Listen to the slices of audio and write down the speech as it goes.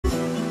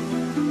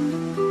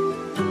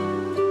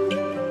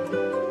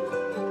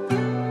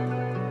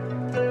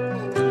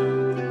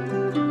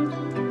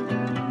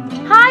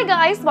Hi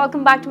guys,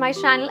 welcome back to my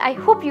channel. I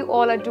hope you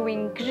all are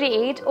doing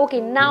great. Okay,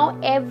 now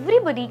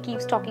everybody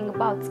keeps talking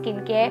about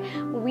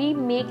skincare. We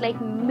make like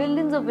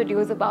millions of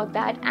videos about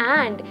that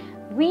and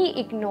we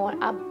ignore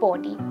our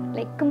body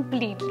like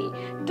completely.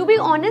 To be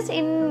honest,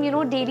 in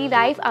daily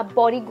life, our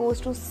body goes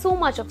through so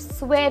much of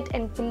sweat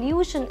and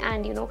pollution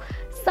and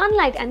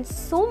sunlight and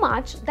so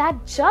much that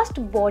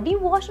just body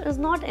wash is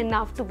not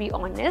enough, to be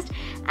honest.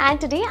 And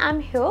today I'm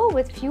here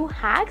with few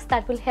hacks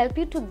that will help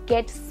you to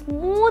get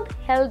smooth,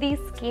 healthy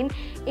skin.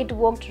 It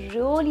worked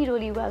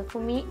really well for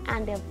me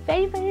and they're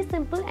very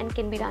simple and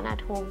can be done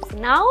at home. So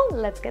now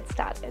let's get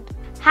started.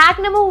 Hack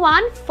number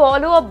 1,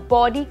 follow a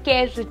body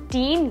care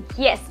routine.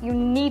 Yes, you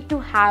need to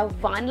have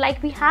one.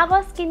 Like we have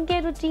our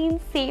skincare routine,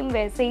 same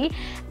way,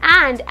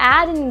 and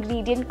add an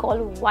ingredient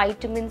called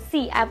vitamin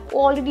C. I've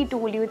already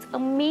told you it's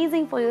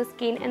amazing for your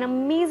skin and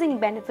amazing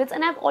benefits,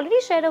 and I've already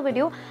shared a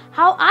video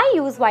how I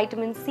use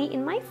vitamin C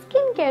in my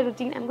skincare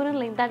routine. I'm going to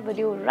link that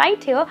video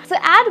right here. So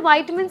add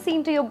vitamin C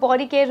into your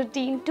body care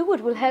routine too.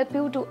 It will help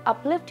you to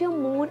uplift your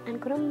mood and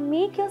gonna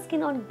make your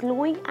skin all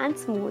glowing and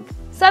smooth.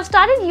 So I've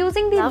started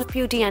using the Love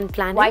Beauty and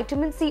Planet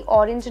Vitamin C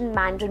Orange and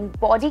Mandarin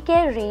Body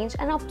Care Range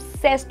and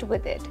obsessed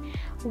with it.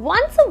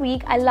 Once a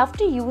week, I love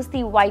to use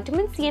the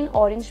Vitamin C and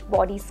Orange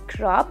Body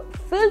Scrub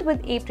filled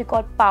with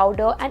apricot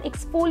powder and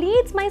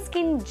exfoliates my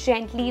skin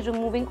gently,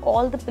 removing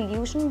all the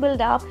pollution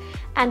buildup.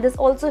 And this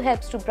also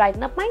helps to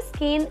brighten up my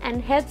skin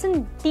and helps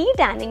in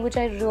de-tanning, which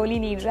I really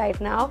need right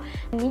now,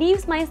 and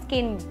leaves my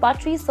skin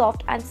buttery,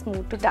 soft and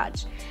smooth to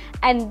touch.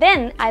 And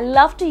then I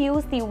love to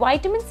use the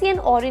Vitamin C and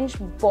Orange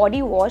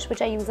Body Wash,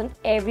 which I use on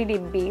everyday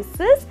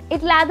basis.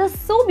 It lathers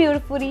so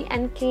beautifully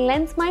and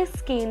cleanses my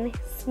skin,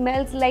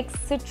 smells like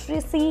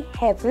citrusy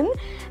heaven,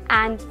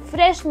 and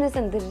freshness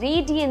and the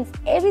radiance,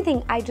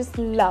 everything I just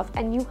love,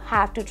 and you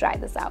have to try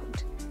this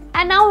out.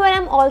 And now when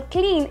I'm all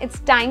clean, it's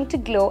time to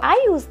glow. I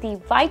use the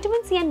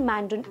Vitamin C and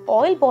Mandarin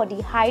Oil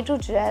Body Hydro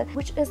Gel,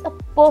 which is a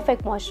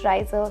perfect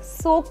moisturizer.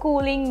 So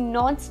cooling,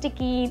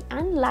 non-sticky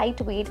and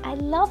lightweight. I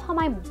love how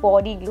my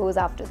body glows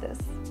after this.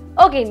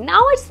 Okay, now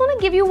I just want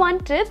to give you one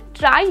tip.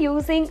 Try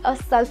using a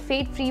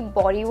sulphate-free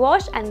body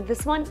wash, and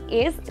this one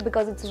is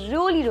because it's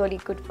really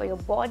good for your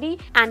body.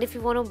 And if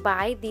you want to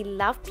buy the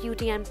Love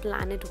Beauty and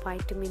Planet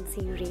Vitamin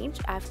C range,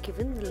 I've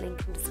given the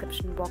link in the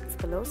description box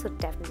below, so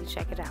definitely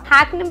check it out.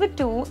 Hack number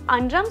 2,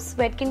 underarm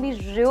sweat can be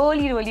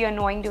really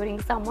annoying during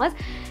summers.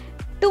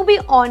 To be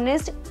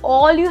honest,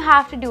 all you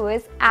have to do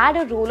is add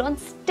a roll-on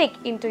stick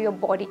into your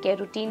body care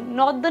routine,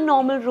 not the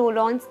normal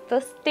roll-ons, the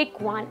stick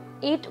one.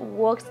 It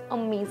works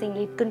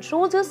amazingly. It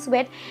controls your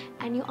sweat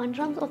and your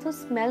underarms also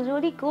smell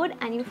really good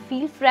and you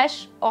feel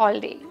fresh all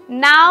day.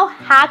 Now,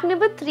 hack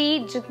number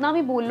 3, jitna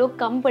bhi bolo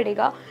kam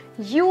padega.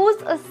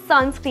 Use a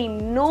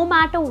sunscreen no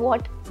matter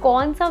what.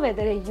 कौन सा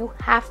weather है, you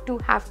have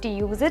to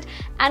use it,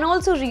 and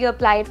also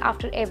reapply it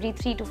after every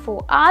 3 to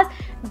 4 hours.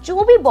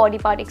 जो भी body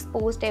part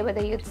exposed है,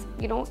 whether it's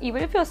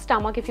even if your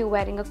stomach, if you're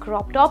wearing a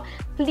crop top,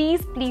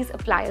 please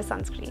apply a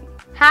sunscreen.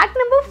 Hack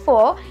number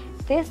 4,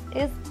 this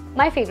is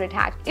my favorite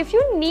hack. If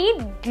you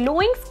need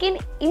glowing skin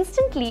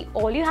instantly,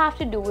 all you have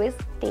to do is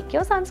take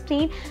your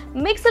sunscreen,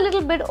 mix a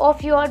little bit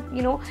of your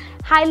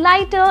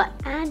highlighter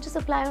and just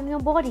apply on your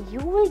body. You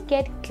will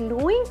get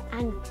glowing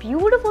and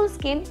beautiful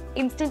skin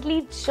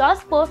instantly,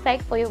 just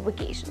perfect for your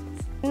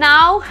vacations.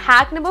 Now,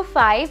 hack number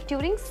 5,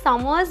 during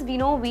summers,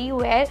 we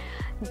wear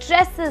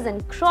dresses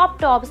and crop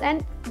tops,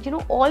 and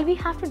all we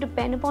have to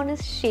depend upon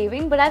is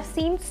shaving, but I've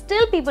seen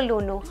still people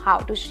don't know how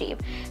to shave.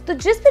 So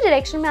जिस भी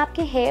direction में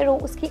आपके hair हो,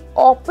 उसकी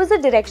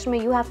opposite direction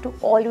में you have to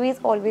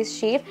always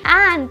shave,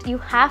 and you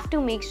have to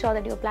make sure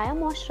that you apply a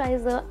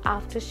moisturizer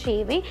after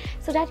shaving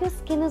so that your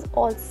skin is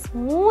all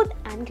smooth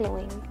and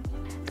glowing.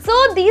 So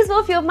these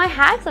were a few of my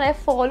hacks that I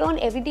follow on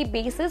everyday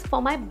basis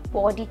for my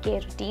body care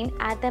routine.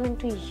 Add them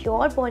into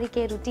your body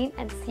care routine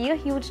and see a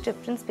huge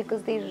difference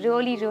because they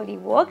really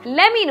work.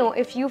 Let me know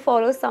if you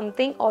follow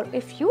something or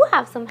if you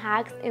have some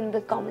hacks in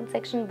the comment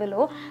section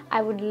below.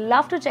 I would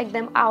love to check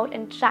them out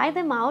and try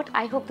them out.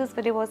 I hope this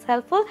video was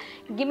helpful.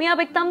 Give me a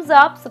big thumbs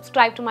up,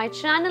 subscribe to my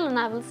channel, and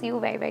I will see you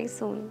very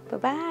soon. Bye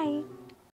bye.